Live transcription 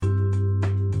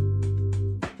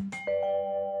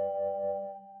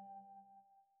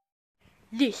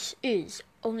This is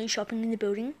Only Shopping in the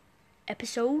Building,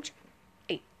 episode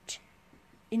 8.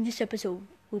 In this episode,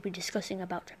 we'll be discussing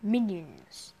about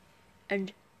minions,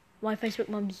 and why Facebook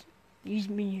mums use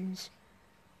minions,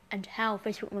 and how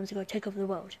Facebook mums are going to take over the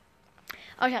world.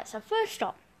 Okay, so first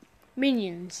up,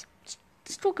 minions.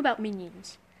 Let's talk about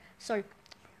minions. So,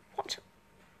 what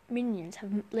minions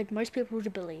have led most people to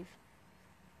believe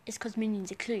is because minions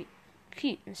are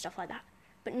cute and stuff like that.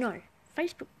 But no,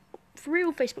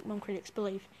 real Facebook mum critics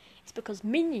believe it's because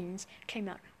minions came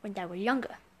out when they were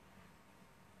younger.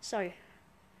 So,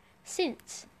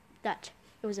 since that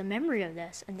it was a memory of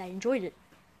theirs and they enjoyed it,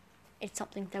 it's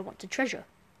something they want to treasure.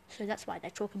 So that's why they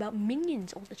talk about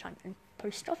minions all the time and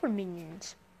post stuff on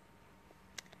minions.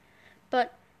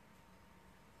 But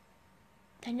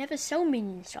they never sell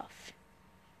minion stuff,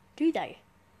 do they?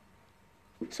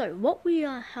 So what we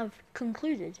have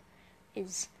concluded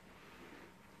is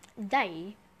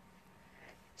they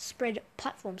spread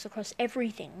platforms across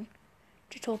everything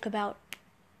to talk about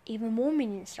even more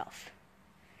minion stuff.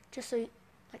 Just so,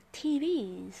 like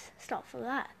TVs, stuff like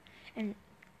that. And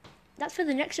that's for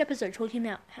the next episode, talking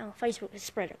about how Facebook is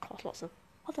spread across lots of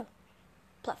other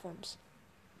platforms.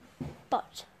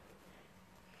 But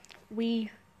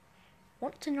we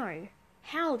want to know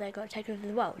how they're going to take over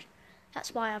the world.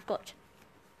 That's why I've got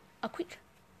a quick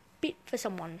bit for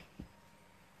someone.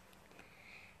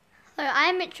 So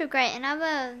I'm Mitchell Gray, and I'm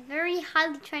a very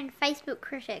highly trained Facebook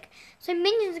critic. So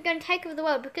minions are going to take over the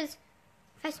world because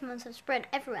Facebook have spread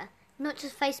everywhere. Not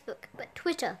just Facebook, but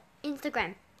Twitter,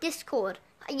 Instagram, Discord.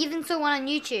 I even saw one on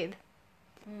YouTube.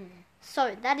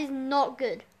 So that is not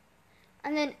good.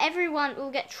 And then everyone will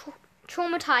get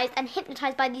traumatized and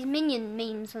hypnotized by these minion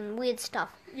memes and weird stuff.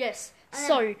 Yes,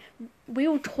 so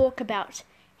we'll talk about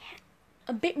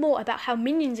a bit more about how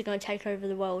minions are going to take over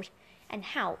the world and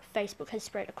how Facebook has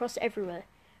spread across everywhere.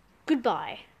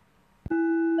 Goodbye.